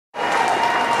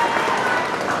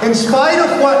In spite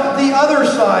of what the other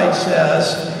side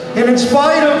says, and in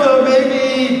spite of the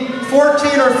maybe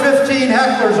 14 or 15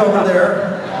 hecklers over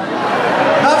there,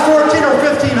 not 14 or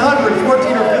 1,500,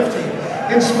 14 or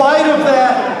 15. In spite of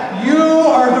that, you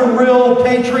are the real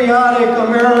patriotic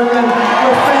American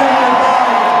with family and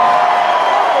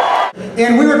values.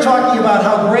 And we were talking about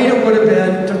how great it would have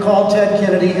been to call Ted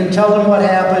Kennedy and tell him what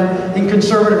happened in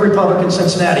conservative Republican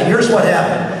Cincinnati. Here's what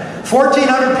happened.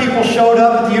 1,400 people showed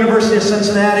up at the University of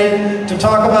Cincinnati to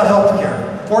talk about health care.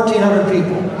 1,400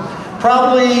 people.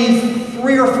 Probably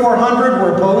 300 or 400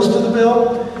 were opposed to the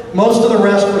bill. Most of the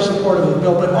rest were supportive of the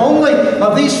bill, but only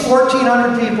of these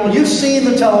 1,400 people, you've seen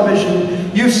the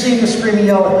television, you've seen the screaming,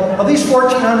 yelling, of these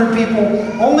 1,400 people,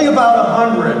 only about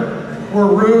 100 were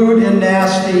rude and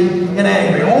nasty and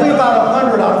angry. Only about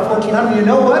 100 out of 1,400. You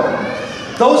know what?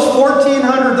 Those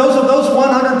 1,400, those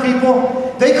 100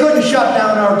 people, they couldn't shut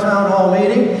down our town hall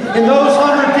meeting, and those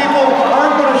 100 people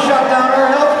aren't going to shut down our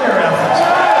health care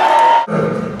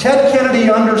efforts. Ted Kennedy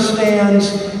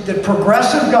understands that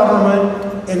progressive government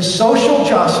and social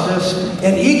justice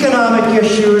and economic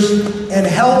issues and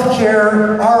health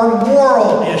care are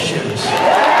moral issues.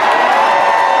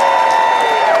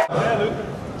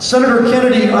 Senator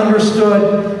Kennedy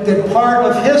understood that part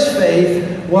of his faith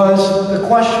was the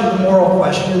question of moral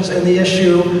questions and the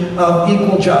issue of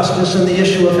equal justice and the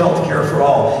issue of health care for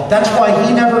all. That's why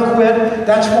he never quit.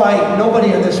 That's why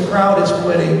nobody in this crowd is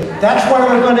quitting. That's why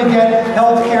we're going to get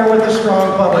health care with a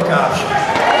strong public option.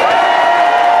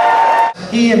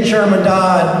 He and Chairman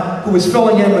Dodd, who was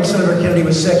filling in when Senator Kennedy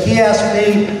was sick, he asked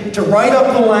me to write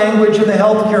up the language in the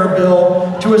health care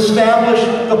bill to establish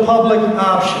the public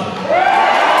option.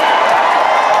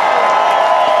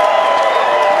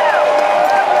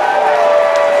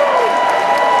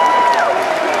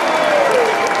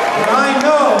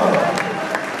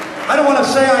 I don't want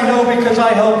to say I know because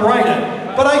I helped write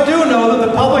it, but I do know that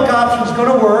the public option is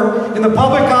going to work, and the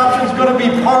public option is going to be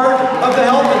part of the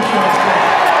health insurance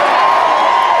bill.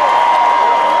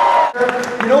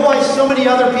 You know why so many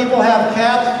other people have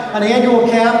caps, an annual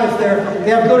cap? If they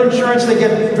have good insurance, they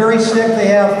get very sick, they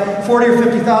have $40,000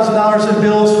 or $50,000 in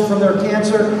bills from their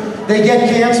cancer. They get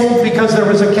canceled because there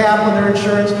was a cap on their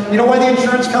insurance. You know why the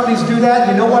insurance companies do that?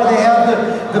 You know why they have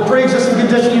the pre-existing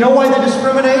condition? You know why they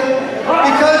discriminate?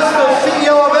 Because the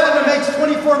CEO of Aetna makes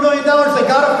 $24 million. They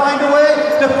got to find a way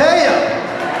to pay him.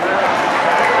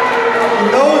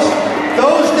 And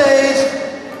those days,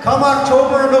 come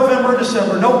October or November or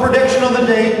December, no prediction on the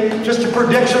date, just a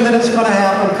prediction that it's going to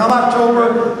happen. Come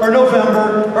October or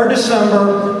November or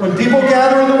December, when people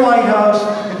gather in the White House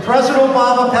and President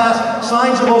Obama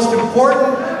signs the most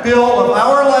important bill of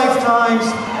our lifetimes,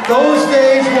 those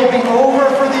days will be over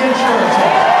for the insurance industry.